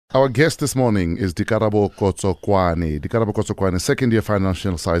Our guest this morning is Dikarabo Kotsokoane. Dikarabo Kotsokoane, second-year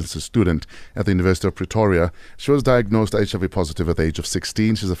financial sciences student at the University of Pretoria. She was diagnosed HIV positive at the age of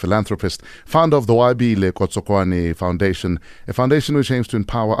 16. She's a philanthropist, founder of the weekday Kotsokoane Foundation, a foundation which aims to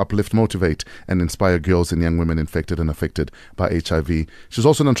empower, uplift, motivate, and inspire girls and young women infected and affected by HIV. She's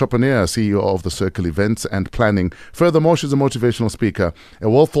also an entrepreneur, CEO of the Circle Events and Planning. Furthermore, she's a motivational speaker, a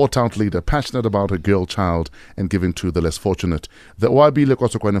well-thought-out leader, passionate about her girl child and giving to the less fortunate. The weekday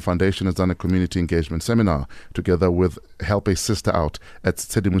Kotsokoane Foundation has done a community engagement seminar together with Help a Sister Out at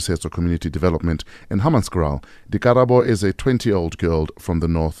Tsedimusetso Community Development in Hammanskraal. Dikarabo is a 20-year-old girl from the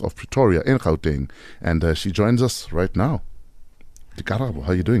north of Pretoria in Gauteng, and she joins us right now. Dikarabo,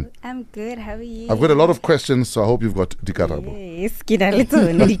 how are you doing? I'm good. How are you? I've got a lot of questions, so I hope you've got Dikarabo. Yes,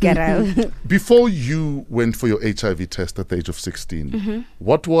 Dikarabo. Before you went for your HIV test at the age of 16,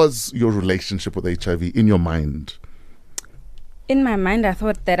 what was your relationship with HIV in your mind? In my mind, I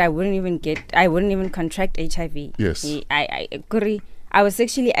thought that I wouldn't even contract HIV. Yes. I agree. I was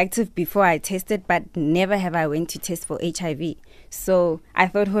sexually active before I tested, but never have I went to test for HIV. So I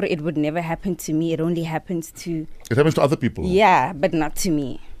thought it would never happen to me. It only happens to... It happens to other people. Yeah, but not to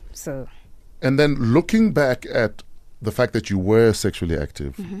me. So. And then looking back at the fact that you were sexually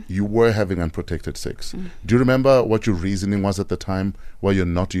active, you were having unprotected sex. Do you remember what your reasoning was at the time why you're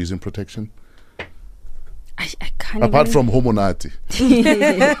not using protection? I can't Apart from homonati.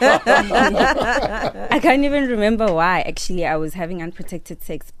 I can't even remember why actually I was having unprotected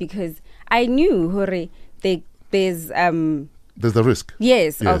sex, because I knew there's the risk.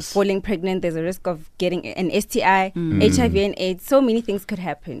 Yes, of falling pregnant. There's a risk of getting an STI, HIV and AIDS. So many things could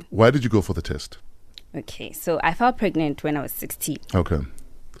happen. Why did you go for the test? Okay, so I fell pregnant when I was 16. Okay.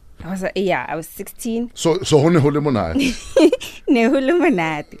 I was 16. So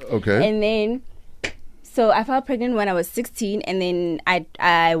okay. And then so I fell pregnant when I was 16, and then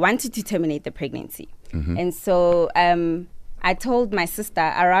I wanted to terminate the pregnancy. And so I told my sister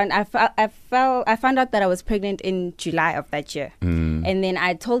around, I found out that I was pregnant in July of that year. And then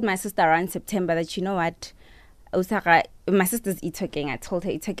I told my sister around September that, you know what, Osaka, my sister's Itoking. I told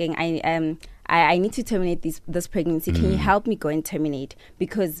her, Itoking, I need to terminate this pregnancy. Can you help me go and terminate?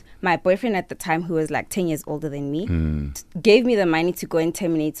 Because my boyfriend at the time, who was like 10 years older than me, gave me the money to go and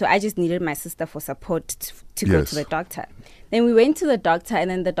terminate. So I just needed my sister for support to go to the doctor. Then we went to the doctor, and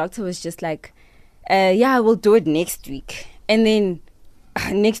then the doctor was just like, we'll do it next week. And then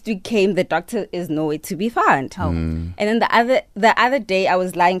next week came, the doctor is nowhere to be found. And then the other day, I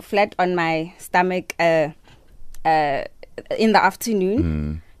was lying flat on my stomach in the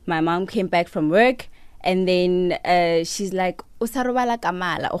afternoon. My mom came back from work, and then she's like, and I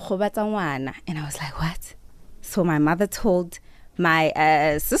was like, what? So my mother told my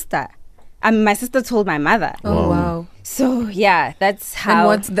sister. My sister told my mother. Oh, wow. So, yeah, that's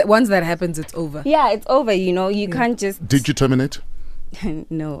how... And once that happens, it's over. Yeah, it's over, you can't just... Did you terminate?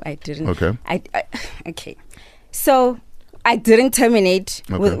 No, I didn't. Okay. Okay. So, I didn't terminate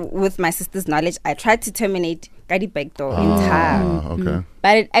with my sister's knowledge. I tried to terminate back door okay.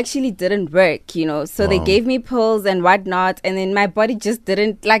 But it actually didn't work, So they gave me pills and whatnot, and then my body just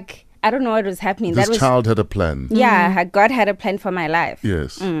didn't, I don't know what was happening. This child had a plan. Yeah, God had a plan for my life.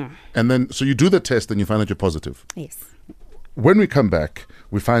 Yes. And then, so you do the test and you find out you're positive. Yes. When we come back,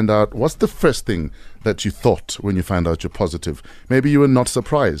 we find out what's the first thing that you thought when you find out you're positive. Maybe you were not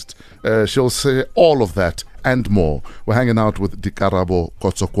surprised. She'll say all of that and more. We're hanging out with Dikarabo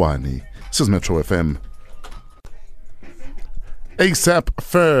Kotsokoane. This is Metro FM. ASAP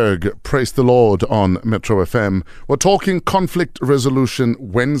Ferg, praise the Lord on Metro FM. We're talking Conflict Resolution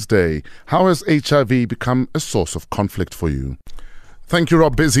Wednesday. How has HIV become a source of conflict for you? Thank you,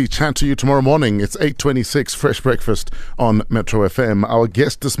 Rob Busy. Chat to you tomorrow morning. It's 8:26, Fresh Breakfast on Metro FM. Our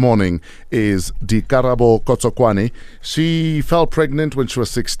guest this morning is Dikarabo Kotsokoane. She fell pregnant when she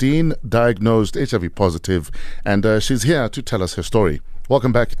was 16, diagnosed HIV positive, and she's here to tell us her story.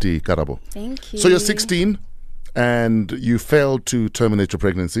 Welcome back, Dikarabo. Thank you. So you're 16. And you failed to terminate your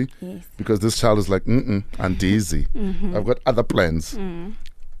pregnancy because this child is like, Auntie Easy. I've got other plans.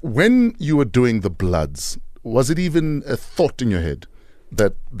 When you were doing the bloods, was it even a thought in your head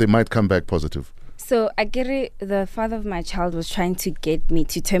that they might come back positive? So Agiri, the father of my child, was trying to get me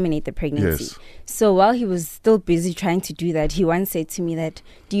to terminate the pregnancy. Yes. So while he was still busy trying to do that, he once said to me that,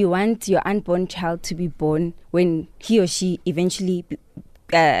 do you want your unborn child to be born when he or she eventually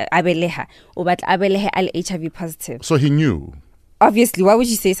abeleha, or but abeleha HIV positive? So he knew. Obviously, why would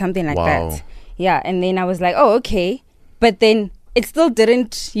you say something like that? Yeah, and then I was like, oh, okay. But then it still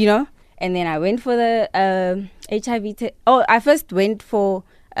didn't, And then I went for the HIV test. I first went for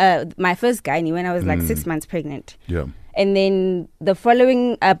my first gynae when I was like 6 months pregnant. Yeah. And then the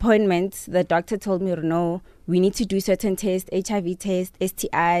following appointment, the doctor told me, no, we need to do certain tests, HIV tests,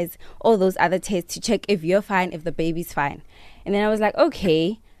 STIs, all those other tests to check if you're fine, if the baby's fine. And then I was like,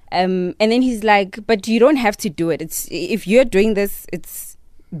 okay. And then he's like, but you don't have to do it. If you're doing this, it's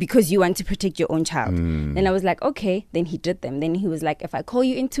because you want to protect your own child. Then I was like, okay. Then he did them. Then he was like, if I call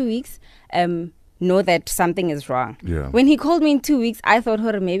you in 2 weeks, know that something is wrong. Yeah. When he called me in 2 weeks, I thought,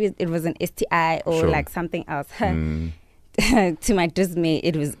 maybe it was an STI or like something else. To my dismay,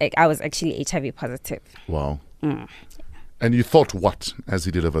 I was actually HIV positive. Wow. And you thought what as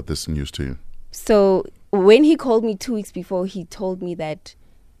he delivered this news to you? So when he called me 2 weeks before, he told me that,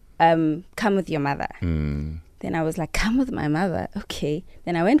 come with your mother. Then I was like, come with my mother? Okay.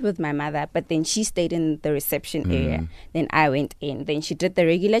 Then I went with my mother, but then she stayed in the reception area. Then I went in. Then she did the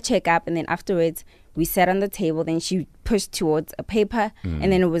regular checkup, and then afterwards we sat on the table. Then she pushed towards a paper,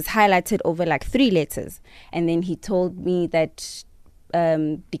 and then it was highlighted over like 3 letters. And then he told me that,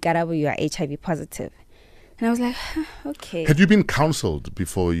 Dikarabo, you are HIV positive. And I was like, okay. Had you been counseled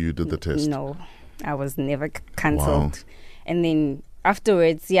before you did the test? No, I was never counseled. Wow. And then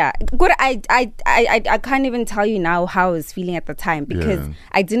afterwards, good. I can't even tell you now how I was feeling at the time, because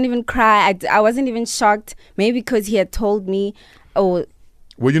I didn't even cry. I wasn't even shocked. Maybe because he had told me. Oh,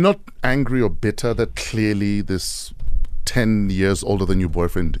 were you not angry or bitter that clearly this 10 years older than your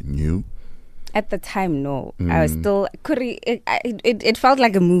boyfriend knew? At the time, no. I was still it felt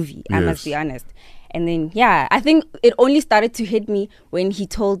like a movie. I must be honest. And then, I think it only started to hit me when he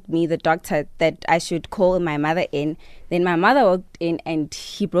told me, the doctor, that I should call my mother in. Then my mother walked in and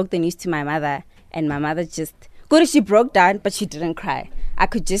he broke the news to my mother. And my mother she broke down, but she didn't cry. I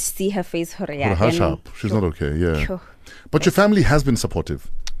could just see her face. Hush up. She's not okay, But your family has been supportive.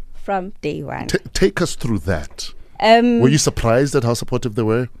 From day one. Take us through that. Were you surprised at how supportive they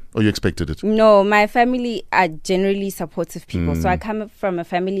were? Or you expected it? No, my family are generally supportive people. So I come from a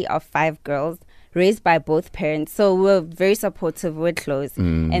family of 5 girls, raised by both parents. So we're very supportive, we're close.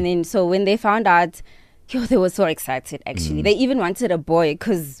 And then so when they found out, they were so excited actually. They even wanted a boy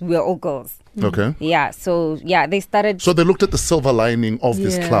because we're all girls. Okay. They started. So they looked at the silver lining of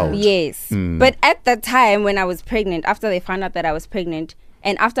this cloud. Yes. But at that time when I was pregnant, after they found out that I was pregnant,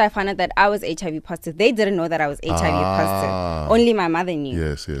 and after I found out that I was HIV positive, they didn't know that I was HIV positive. Only my mother knew.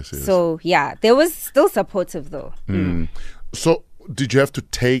 Yes. So they was still supportive though. So did you have to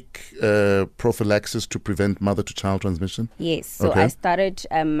take prophylaxis to prevent mother-to-child transmission? Yes. So I started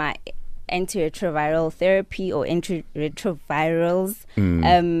my antiretroviral therapy or antiretrovirals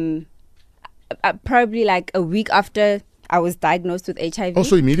probably like a week after I was diagnosed with HIV. Oh,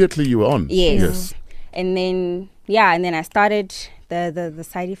 so immediately you were on? Yes. And then I started the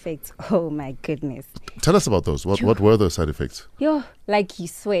side effects. Oh my goodness. Tell us about those. What were those side effects? Like you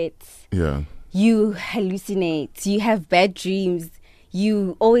sweat. Yeah. You hallucinate. You have bad dreams.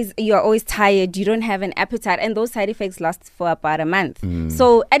 You are always tired. You don't have an appetite, and those side effects last for about a month.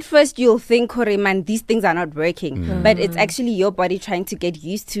 So at first you'll think, man, these things are not working, but it's actually your body trying to get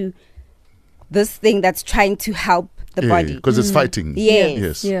used to this thing that's trying to help the body, because it's fighting.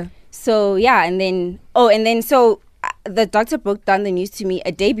 Yes. So the doctor broke down the news to me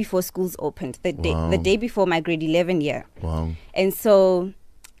a day before schools opened, the day before my grade 11 year. Wow. And so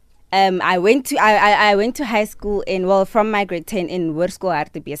I went to high school from my grade 10 in Hoërskool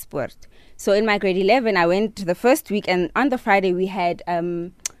Hartbeespoort. So in my grade 11, I went the first week, and on the Friday we had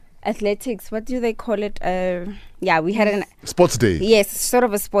athletics. What do they call it? We had an sports day. Yes, sort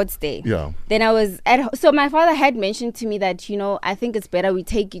of a sports day. Yeah. Then I was so my father had mentioned to me that, I think it's better we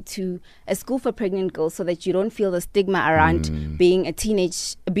take you to a school for pregnant girls so that you don't feel the stigma around being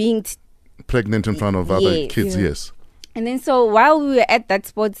pregnant in front of other kids. Yes. And then so while we were at that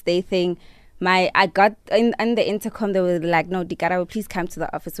sports day thing, I got on the intercom, they were like, no, Dikarabo, please come to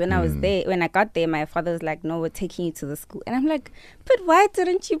the office. When I got there, my father was like, no, we're taking you to the school. And I'm like, but why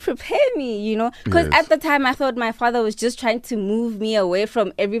didn't you prepare me, Because at the time I thought my father was just trying to move me away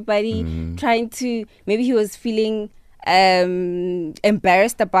from everybody, maybe he was feeling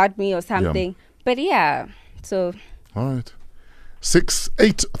embarrassed about me or something. But so. All right.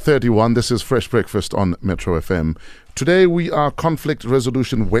 8:31. This is Fresh Breakfast on Metro FM. Today we are Conflict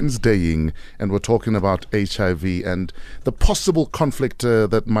Resolution Wednesdaying, and we're talking about HIV and the possible conflict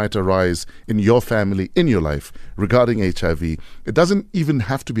that might arise in your family, in your life, regarding HIV. It doesn't even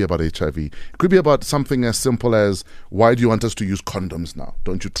have to be about HIV. It could be about something as simple as, why do you want us to use condoms now?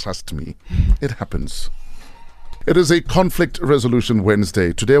 Don't you trust me? It happens. It is a Conflict Resolution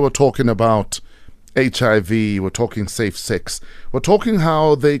Wednesday. Today we're talking about HIV, we're talking safe sex, we're talking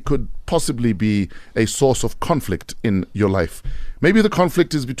how they could possibly be a source of conflict in your life. Maybe the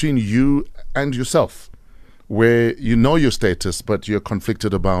conflict is between you and yourself. where you know your status, but you're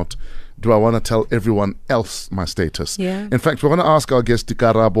conflicted about, do I want to tell everyone else my status? Yeah. In fact, we're going to ask our guest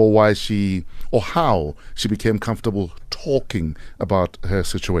Dikarabo why she, or how she became comfortable talking about her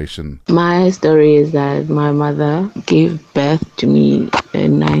situation. My story is that my mother gave birth to me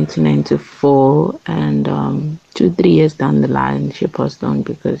in 1994, and 2-3 years down the line, she passed on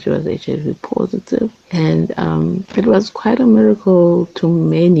because she was HIV positive. And it was quite a miracle to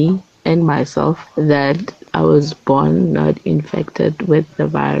many and myself that I was born not infected with the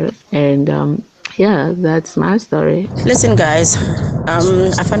virus. And yeah, that's my story. Listen, guys,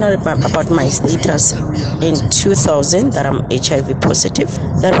 I found out about my status in 2000 that I'm HIV positive.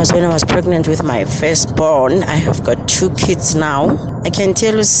 That was when I was pregnant with my firstborn. I have got 2 kids now. I can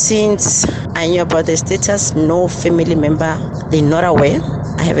tell you, since I knew about the status, no family member, they're not aware.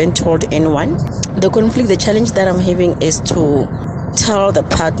 I haven't told anyone. The conflict, the challenge that I'm having is to tell the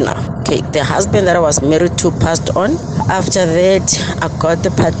partner. Okay, the husband that I was married to passed on. After that, I got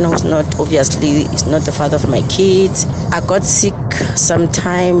the partner who's not, obviously, is not the father of my kids. I got sick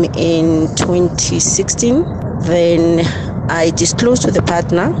sometime in 2016. Then I disclosed to the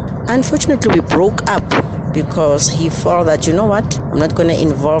partner. Unfortunately, we broke up because he felt that, you know what, I'm not going to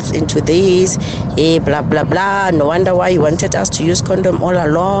involve into this, blah, blah, blah. No wonder why you wanted us to use condom all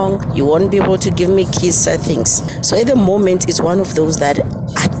along. You won't be able to give me kids, things. So at the moment, it's one of those that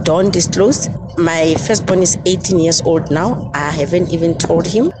I don't disclose. My firstborn is 18 years old now. I haven't even told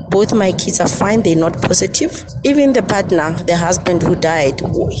him. Both my kids are fine. They're not positive. Even the partner, the husband who died,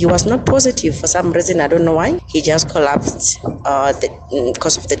 he was not positive for some reason. I don't know why. He just collapsed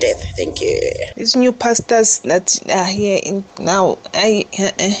because of the death. Thank you. These new pastors that are here now,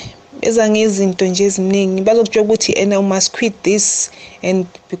 ezinto nje eziningi bazokutshela ukuthi you must quit this and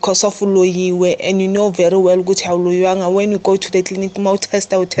because of uloyiwe, and you know very well ukuthi awuloyiwanga. When you go to the clinic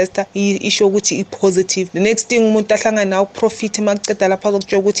tester isho ukuthi i-positive. The next thing umuntu ahlangana nawo profit maqeda lapha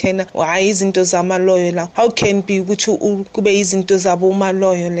azokutshela ukuthi yena hayi izinto zamaloyo la. How can be ukuthi kube izinto zabo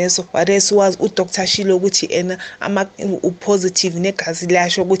umaloyo lezo, whereas was uDr Shilo ukuthi yena u-positive negazi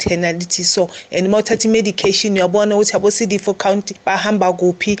lasho ukuthi yena lithi so, and mawuthatha medication uyabona ukuthi abo CD4 count bahamba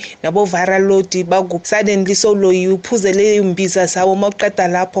kuphi nabo viral load baguphi. Suddenly so loyi uphuze le imbiza zawo mawuqeda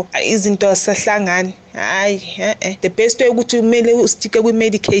lapho izinto asahlangani. The best way ukuthi umele ustike kwi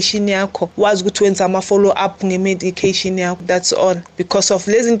medication yakho, wazi ukuthi wenza ama follow up nge medication yakho. That's all. Because of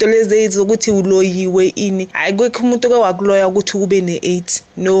lezi zinto lezi ezokuthi uloyiwe ini, ayikho umuntu owakuloya ukuthi ube ne-AIDS.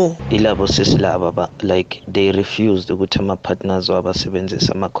 No. Ilabo sesilaba like they refused ukuthi ama partners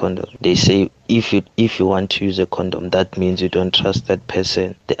wabasebenzisa ama condom. They say if you want to use a condom, that means you don't trust that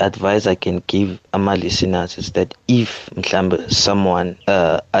person. The advice I can give ama listeners is that if mhlambe someone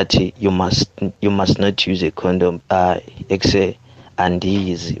athi you must not use a condom, exe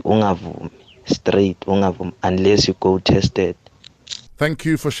andizi ungavumi straight ungavumi unless you go tested. Thank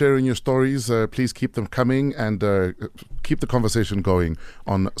you for sharing your stories. Please keep them coming and keep the conversation going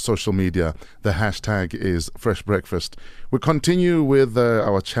on social media. The hashtag is Fresh Breakfast. We continue with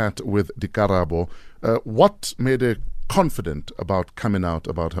our chat with Dikarabo. What made her confident about coming out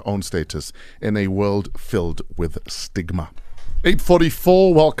about her own status in a world filled with stigma?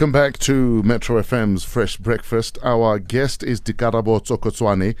 8:44, welcome back to Metro FM's Fresh Breakfast. Our guest is Dikarabo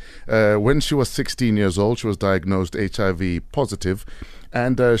Kotsokoane. When she was 16 years old, she was diagnosed HIV positive,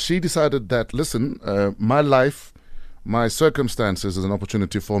 and she decided that, listen, my life, my circumstances is an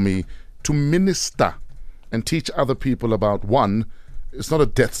opportunity for me to minister and teach other people about, one, it's not a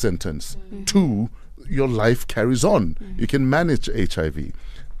death sentence. Mm-hmm. 2, your life carries on. Mm-hmm. You can manage HIV.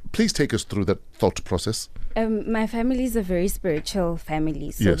 Please take us through that thought process. My family is a very spiritual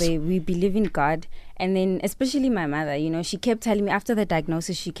family, so Yes. we believe in God. And then especially my mother, she kept telling me, after the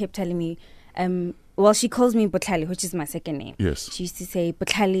diagnosis, she kept telling me, she calls me Botlali, which is my second name. Yes. She used to say,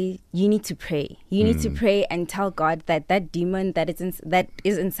 Botlali, you need to pray. You need to pray and tell God that demon that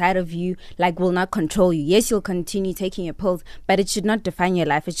is inside of you, will not control you. Yes, you'll continue taking your pills, but it should not define your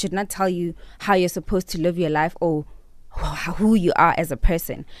life. It should not tell you how you're supposed to live your life or who you are as a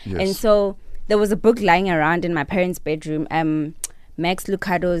person. Yes. And so there was a book lying around in my parents' bedroom, Max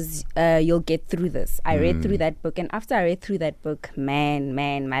Lucado's You'll Get Through This. I read through that book, and after I read through that book, man,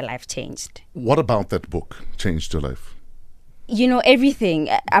 my life changed. What about that book changed your life? Everything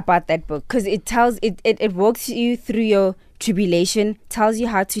about that book, because it walks you through your tribulation, tells you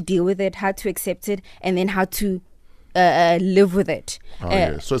how to deal with it, how to accept it, and then how to live with it.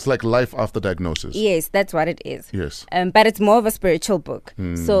 Yes. So it's like life after diagnosis. Yes, that's what it is. Yes. But it's more of a spiritual book.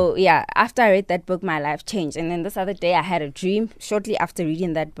 So yeah, after I read that book, my life changed. And then this other day, I had a dream. Shortly after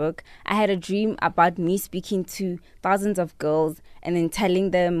reading that book, I had a dream about me speaking to thousands of girls and then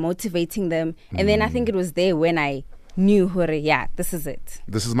telling them, motivating them. And then I think it was there when I knew, yeah, this is it.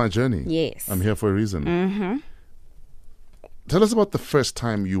 This is my journey. Yes. I'm here for a reason. Tell us about the first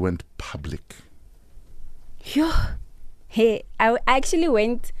time you went public. Phew. Hey, I actually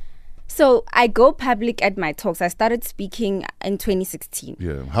went. So I go public at my talks. I started speaking in 2016.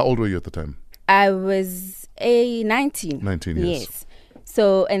 Yeah. How old were you at the time? I was 19. 19 years. Yes.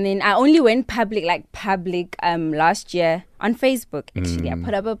 So, and then I only went public last year on Facebook. Actually, I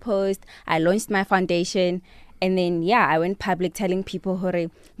put up a post. I launched my foundation. And then, yeah, I went public telling people,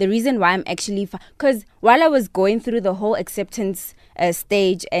 the reason why I'm actually... Because while I was going through the whole acceptance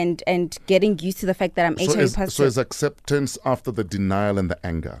stage and getting used to the fact that I'm HIV positive... So is acceptance after the denial and the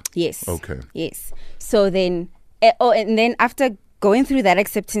anger? Yes. Okay. Yes. So then... and then after going through that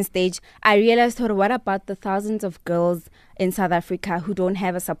acceptance stage, I realized, what about the thousands of girls in South Africa who don't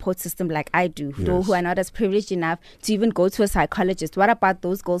have a support system like I do, who are not as privileged enough to even go to a psychologist? What about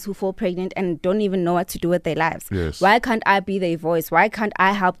those girls who fall pregnant and don't even know what to do with their lives? Yes. Why can't I be their voice? Why can't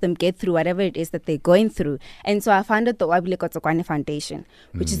I help them get through whatever it is that they're going through? And so I founded the Dikarabo Kotsokoane Foundation,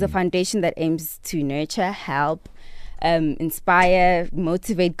 which is a foundation that aims to nurture, help, inspire,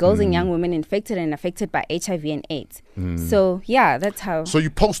 motivate girls and young women infected and affected by HIV and AIDS. So yeah, that's how. So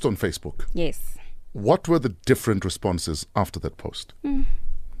you post on Facebook. Yes. What were the different responses after that post?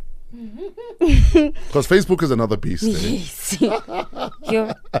 Because Facebook is another beast. Yes.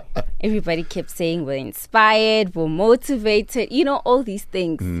 Everybody kept saying we're inspired, we're motivated, all these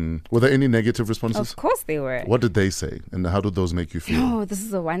things. Were there any negative responses? Of course they were. What did they say? And how did those make you feel? Oh, this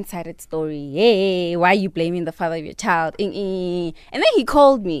is a one-sided story. Hey, why are you blaming the father of your child? And then he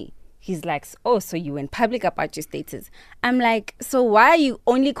called me. He's like, oh, so you went public about your status. I'm like, so why are you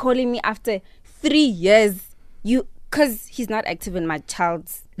only calling me after 3 years? Because he's not active in my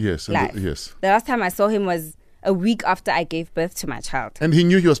child's life. Yes. The last time I saw him was a week after I gave birth to my child. And he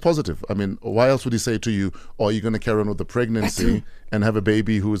knew he was positive. I mean, why else would he say to you, oh, are you going to carry on with the pregnancy and have a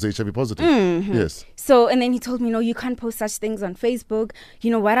baby who is HIV positive? Yes. So, and then he told me, no, you can't post such things on Facebook.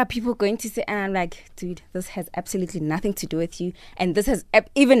 What are people going to say? And I'm like, dude, this has absolutely nothing to do with you. And this has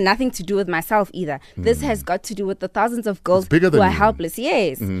even nothing to do with myself either. This has got to do with the thousands of girls who are helpless.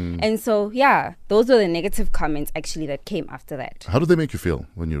 Yes. And so, yeah, those were the negative comments actually that came after that. How did they make you feel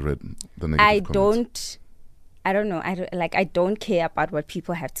when you read the negative comments? I don't know. I don't care about what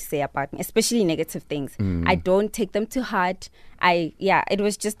people have to say about me, especially negative things. I don't take them to heart. It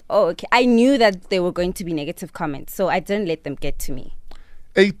was just, okay. I knew that there were going to be negative comments, so I didn't let them get to me.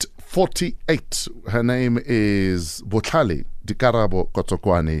 8:48. Her name is Dikarabo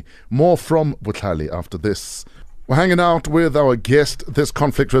Kotsokoane. More from Butlali after this. We're hanging out with our guest this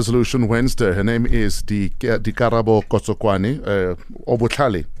Conflict Resolution Wednesday. Her name is Dikarabo Kotsokoane, or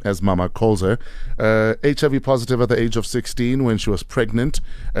Butlali, as Mama calls her. HIV positive at the age of 16 when she was pregnant.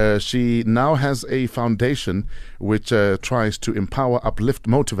 She now has a foundation which tries to empower, uplift,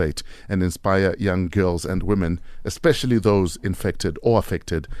 motivate, and inspire young girls and women, especially those infected or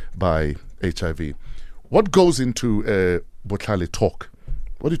affected by HIV. What goes into Butlali talk?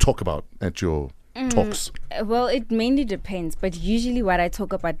 What do you talk about at your talks? Well, it mainly depends, but usually what I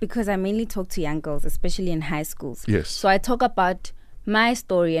talk about, because I mainly talk to young girls, especially in high schools. Yes. So I talk about my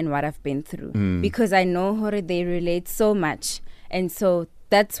story and what I've been through, because I know they relate so much. And so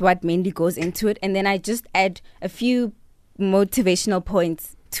that's what mainly goes into it. And then I just add a few motivational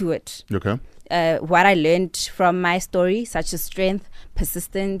points to it. Okay. What I learned from my story, such as strength,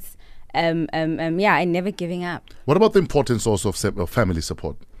 persistence, and never giving up. What about the importance also of family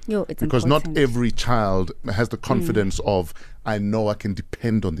support? It's because important. not every child has the confidence of, I know I can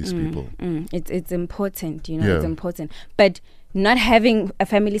depend on these people. It's important, it's important. But not having a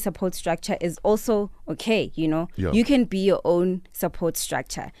family support structure is also okay, You can be your own support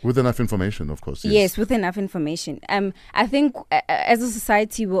structure. With enough information, of course. Yes, with enough information. I think as a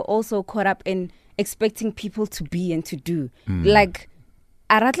society, we're also caught up in expecting people to be and to do. Like,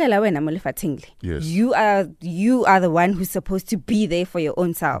 yes. You are the one who's supposed to be there for your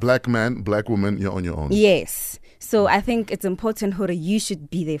own self. Black man, black woman, you're on your own. Yes. So I think it's important, you should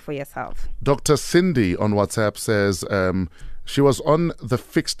be there for yourself. Dr. Cindy on WhatsApp says she was on the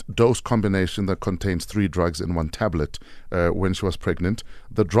fixed dose combination that contains 3 drugs in 1 tablet when she was pregnant.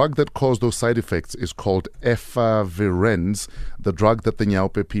 The drug that caused those side effects is called efavirenz, the drug that the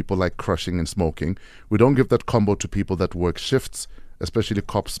Nyaupe people like crushing and smoking. We don't give that combo to people that work shifts, especially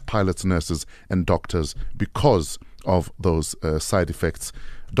cops, pilots, nurses, and doctors, because of those side effects.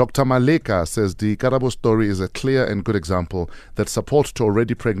 Dr. Maleka says the Dikarabo story is a clear and good example that support to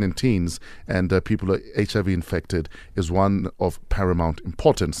already pregnant teens and people who are HIV infected is one of paramount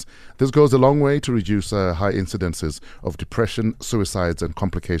importance. This goes a long way to reduce high incidences of depression, suicides, and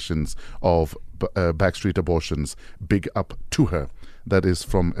complications of backstreet abortions. Big up to her. That is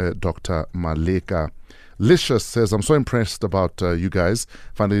from Dr. Maleka. Licious says, I'm so impressed about you guys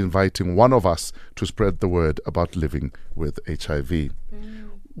finally inviting one of us to spread the word about living with HIV.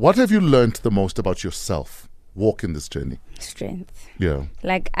 What have you learned the most about yourself walking this journey? Strength. Yeah.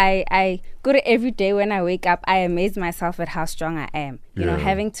 Like I go to every day when I wake up, I amaze myself at how strong I am. You know,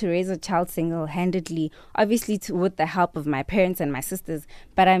 having to raise a child single-handedly, obviously with the help of my parents and my sisters.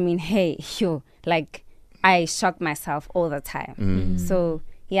 But I mean, hey, like I shock myself all the time. So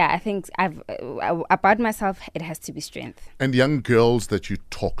yeah, I think about myself, it has to be strength. And young girls that you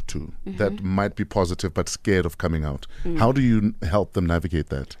talk to that might be positive but scared of coming out, how do you help them navigate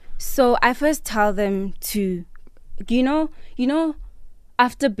that? So I first tell them to, you know,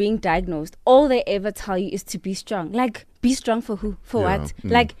 after being diagnosed, all they ever tell you is to be strong. Like, be strong for who? For what?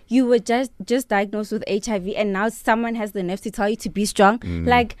 Like, you were just diagnosed with HIV and now someone has the nerve to tell you to be strong.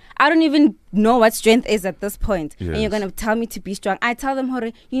 Like, I don't even know what strength is at this point. Yes. And you're going to tell me to be strong. I tell them, Hore,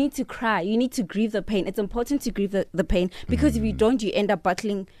 you need to cry. You need to grieve the pain. It's important to grieve the pain because if you don't, you end up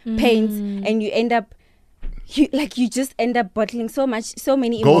bottling pains and you end up you just end up bottling so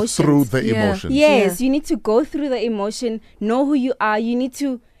many emotions. Go through the emotions. Yes, you need to go through the emotion, know who you are. You need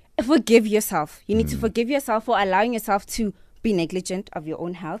to forgive yourself. You need to forgive yourself for allowing yourself to be negligent of your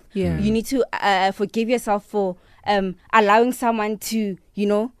own health. Yeah. You need to forgive yourself for allowing someone to,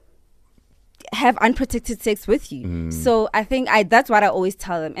 have unprotected sex with you. So I think that's what I always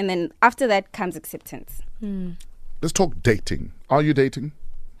tell them. And then after that comes acceptance. Let's talk dating. Are you dating?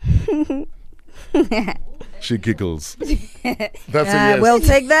 She giggles. That's a yes. We'll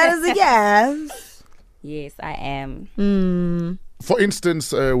take that as a yes. Yes, I am. For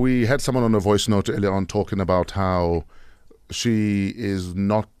instance, we had someone on a voice note earlier on talking about how she is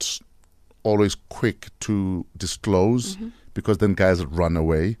not always quick to disclose because then guys run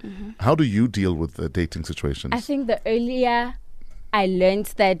away. How do you deal with the dating situations? I think the earlier I learned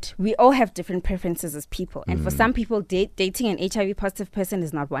that we all have different preferences as people. And for some people, dating an HIV positive person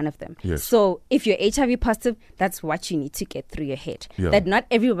is not one of them. Yes. So if you're HIV positive, that's what you need to get through your head. Yeah. That not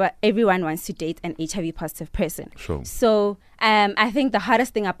everyone wants to date an HIV positive person. Sure. So I think the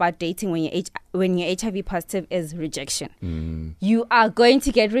hardest thing about dating when you're HIV positive is rejection. You are going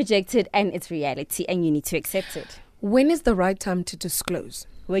to get rejected and it's reality and you need to accept it. When is the right time to disclose?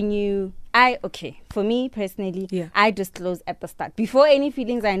 For me personally, I disclose at the start before any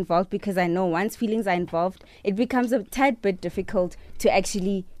feelings are involved because I know once feelings are involved, it becomes a tad bit difficult to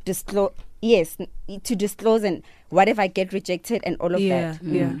actually disclose. Yes, to disclose and what if I get rejected and all of that.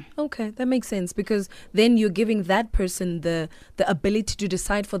 Yeah. Okay, that makes sense because then you're giving that person the ability to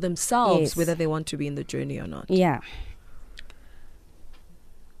decide for themselves whether they want to be in the journey or not. Yeah.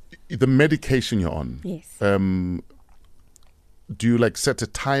 The medication you're on. Yes. Do you set a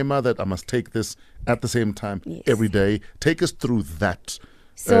timer that I must take this at the same time every day? Take us through that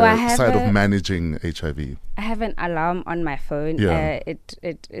side of managing HIV. I have an alarm on my phone. Yeah.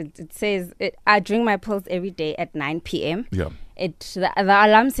 It says I drink my pills every day at 9 p.m. Yeah. The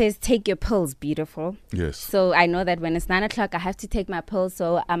alarm says take your pills, beautiful. Yes. So I know that when it's 9 o'clock, I have to take my pills.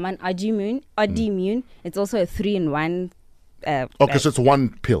 So I'm on Immune. It's also a 3-in-1. Okay, so it's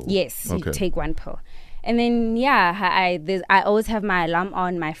one pill. Yes, okay. You take one pill. And then, I always have my alarm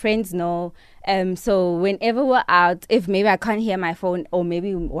on. My friends know. So whenever we're out, if maybe I can't hear my phone or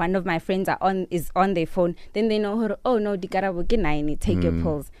maybe one of my friends is on their phone, then they know, oh, no, Dikarabo Kotsokoane, take your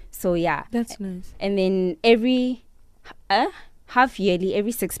pills. So, yeah. That's nice. And then every half yearly,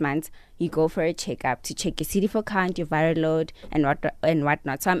 every 6 months, you go for a checkup to check your CD4 count, your viral load, and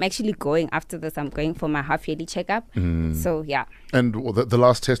whatnot. So I'm actually going after this. I'm going for my half yearly checkup. So yeah. And the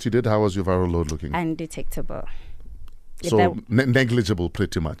last test you did, how was your viral load looking? Undetectable. So negligible,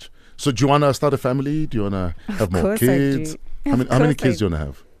 pretty much. So do you want to start a family? Do you want to have more kids? How many kids do you want to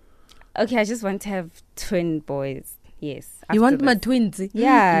have? Okay, I just want to have twin boys. Yes. You want my twins?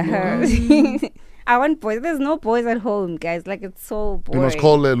 Yeah. I want boys. There's no boys at home, guys. It's so boring. You must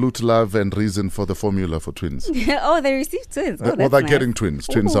call Loot Love and Reason for the formula for twins. Oh, they receive twins. They're nice. getting twins.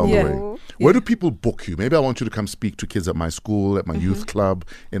 Twins are on the way. Where do people book you? Maybe I want you to come speak to kids at my school, at my youth club,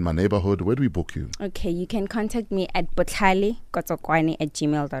 in my neighborhood. Where do we book you? Okay, you can contact me at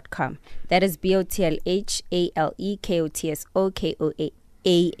botlhalekotsokoane@gmail.com. That is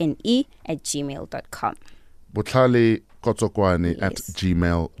BOTLHALEKOTSOKOANE@gmail.com. Botlhale Kotsokoane at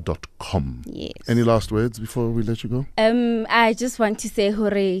gmail.com. Yes. Any last words before we let you go? I just want to say,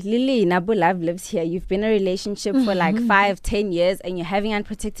 hooray, Lily, Nabu Love lives here. You've been in a relationship for like 5-10 years and you're having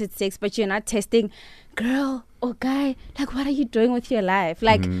unprotected sex, but you're not testing. Girl or guy, like, what are you doing with your life?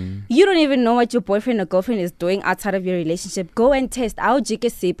 Like, you don't even know what your boyfriend or girlfriend is doing outside of your relationship. Go and test. I'll jig a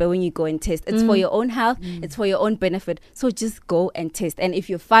sip when you go and test. It's for your own health. It's for your own benefit. So just go and test. And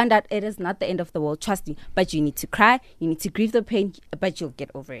if you find out, it is not the end of the world, trust me. But you need to cry. You need to grieve the pain, but you'll get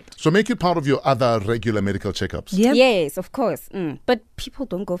over it. So make it part of your other regular medical checkups. Yep. Yes, of course. But people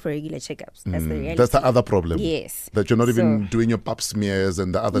don't go for regular checkups. That's the reality. That's the other problem. Yes. That you're not even doing your pap smears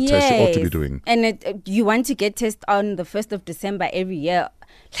and the other tests you ought to be doing. And you want to get tested on the 1st of December every year.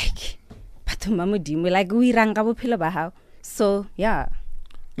 Like, so, yeah.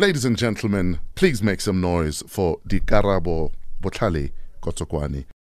 Ladies and gentlemen, please make some noise for Dikarabo Kotsokoane.